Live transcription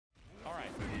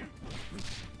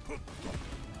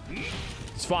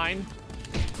It's fine.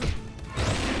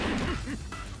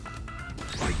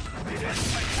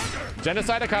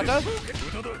 Genocide Akata.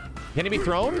 Can he be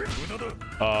thrown?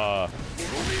 Got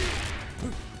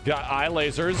eye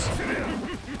lasers.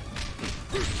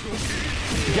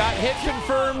 Got hit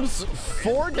confirms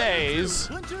 4 days.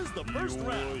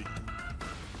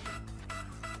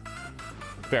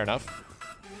 Fair enough.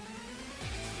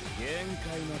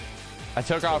 I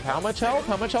took off how much health?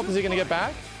 How much health is he gonna get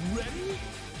back?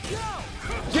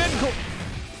 Getting cool.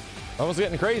 Almost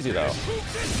getting crazy though.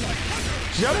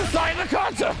 Genocide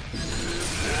Nakata!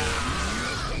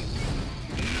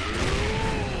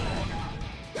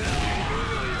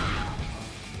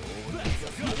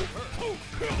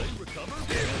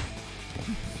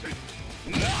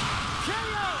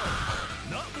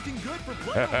 Not looking good for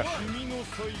player one.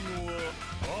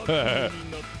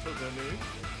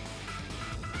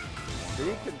 Who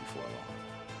can flow?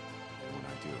 And when I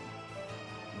do,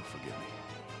 you'll forgive me.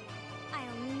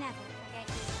 I'll never forget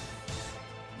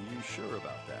you. You sure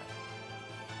about that?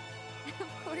 Of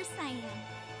course I am.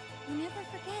 You never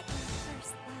forget your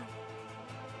first love.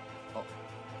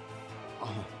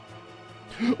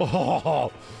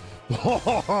 Oh,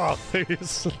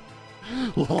 please.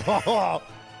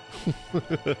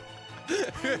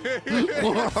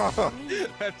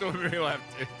 That's what we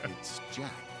laughed at. It's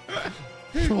Jack.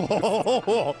 He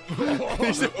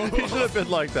should have been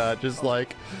like that, just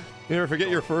like, you never forget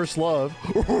your first love.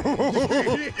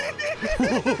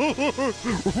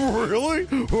 Really?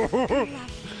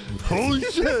 Holy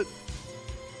shit.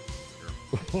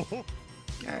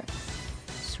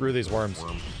 Screw these worms.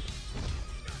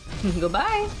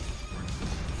 Goodbye.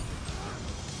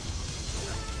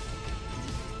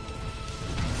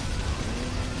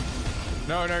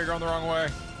 No, you're going the wrong way.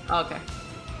 Okay.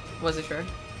 Wasn't sure.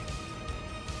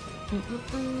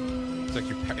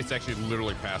 It's actually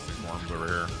literally past these worms over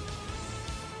here.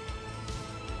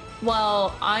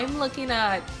 Well, I'm looking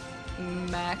at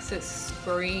Max's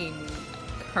screen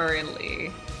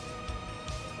currently.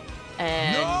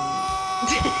 And No!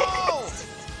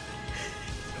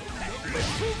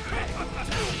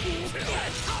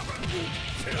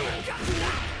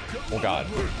 Oh god.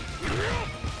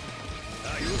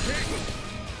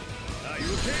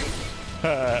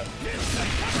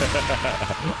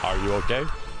 Are you okay?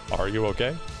 Are you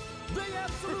okay? They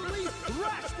absolutely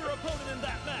thrashed their opponent in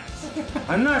that match.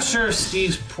 I'm not sure if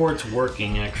Steve's port's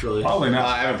working, actually. Probably not.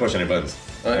 I haven't pushed any buttons.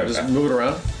 Just move it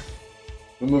around.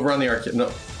 Move around the arcade.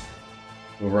 No.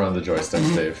 Move around the joystick,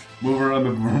 Steve. Move around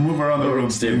the room,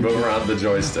 Steve. Move around the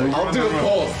joystick. I'll do it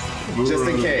both, just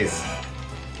in case.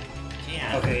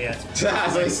 Yeah. Okay, yeah. So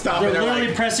they stop They're it. literally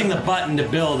Like, pressing the button to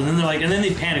build, and then they're like, and then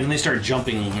they panic and they start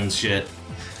jumping and shit.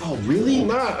 oh, really?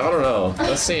 Not. I don't know.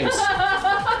 That seems.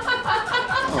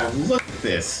 Oh, look at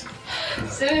this.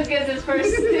 Student gets his first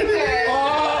sticker.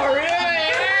 Oh, really?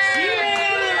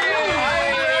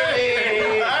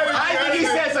 I think he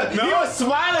said something. He was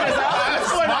smiling as I was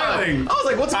smiling. I was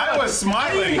like, what's I was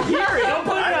smiling. Don't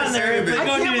put it on there. I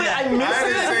Don't do that. I missed I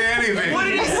didn't say anything. What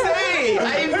did he say?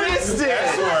 I missed it.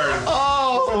 S word.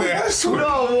 Oh, The S word.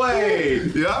 no way.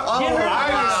 Yep. Oh,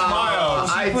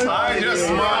 I just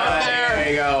smiled. There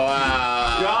you go.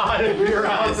 Wow. God, if you're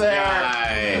out there.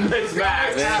 It's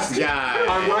Max. This guy.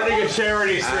 I'm running a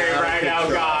charity stream right now,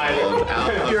 God.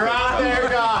 If you're out there,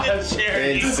 God.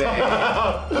 Insane.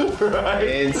 Right?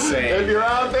 Insane. If you're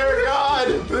out there, God.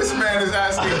 This man is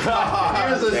asking God.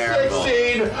 Here's a Terrible.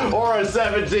 16 or a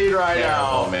 17 right now.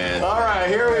 Oh, man. All right,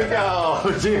 here we go.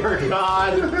 Dear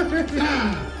God.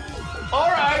 All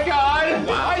right, God.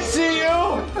 Wow. I see you.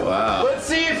 Wow. Let's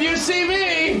see if you see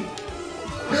me.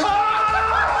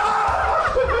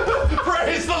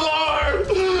 Praise the Lord.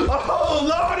 Oh,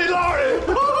 Lordy, Lordy.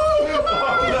 Oh,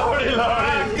 Lordy,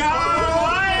 Lordy. God,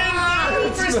 why are you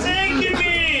forsaking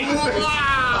me?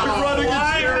 I'm running a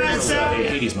charity.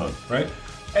 Hades mode, Right?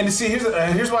 And you see,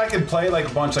 here's why I can play like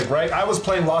a bunch, like, right? I was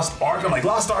playing Lost Ark. I'm like,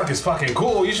 Lost Ark is fucking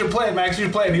cool. You should play it, Max. You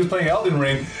should play it. And he was playing Elden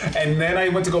Ring. And then I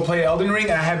went to go play Elden Ring,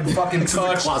 and I haven't fucking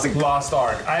touched Lost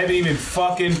Ark. I haven't even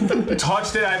fucking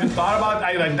touched it. I haven't thought about it.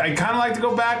 I kind of like to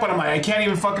go back, but I'm like, I can't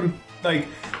even fucking, like,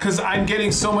 because I'm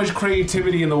getting so much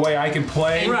creativity in the way I can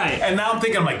play. Right. And now I'm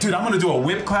thinking, I'm like, dude, I'm gonna do a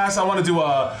whip class. I want to do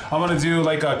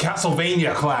like a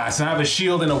Castlevania class and have a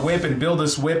shield and a whip and build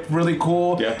this whip really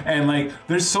cool. Yeah. And like,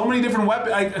 there's so many different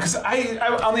weapons. Because I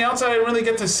on the outside, I didn't really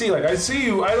get to see. Like, I see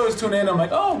you. I always tune in. I'm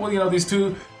like, oh, well, you know, these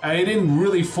two. I didn't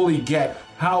really fully get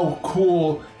how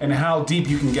cool and how deep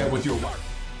you can get with your work.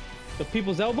 The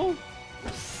people's elbow?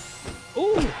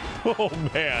 Ooh! Oh,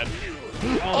 man.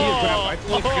 I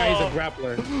forgot he's a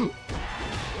grappler.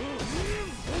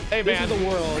 Hey, man. This is the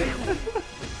world.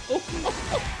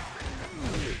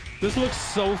 This looks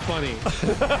so funny.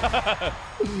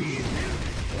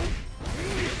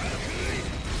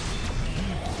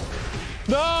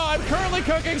 No, I'm currently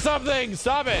cooking something.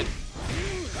 Stop it.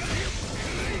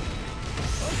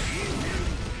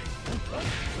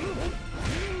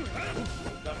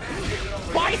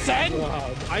 Bison! Wow,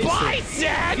 Bison!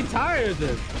 I'm tired of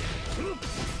this.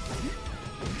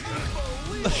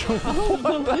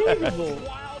 Unbelievable.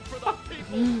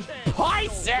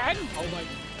 Bison! Oh my.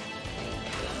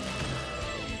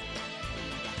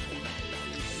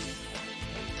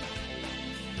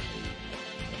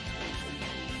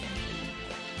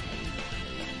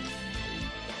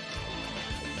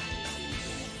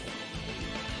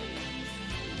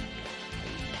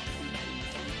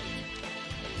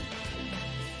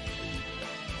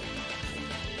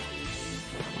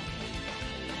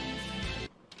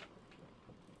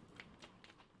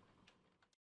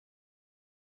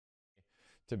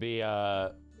 To be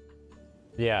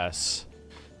yes.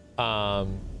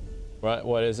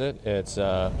 What is it? It's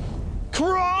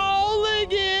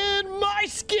crawling in my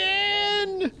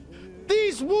skin.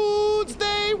 These wounds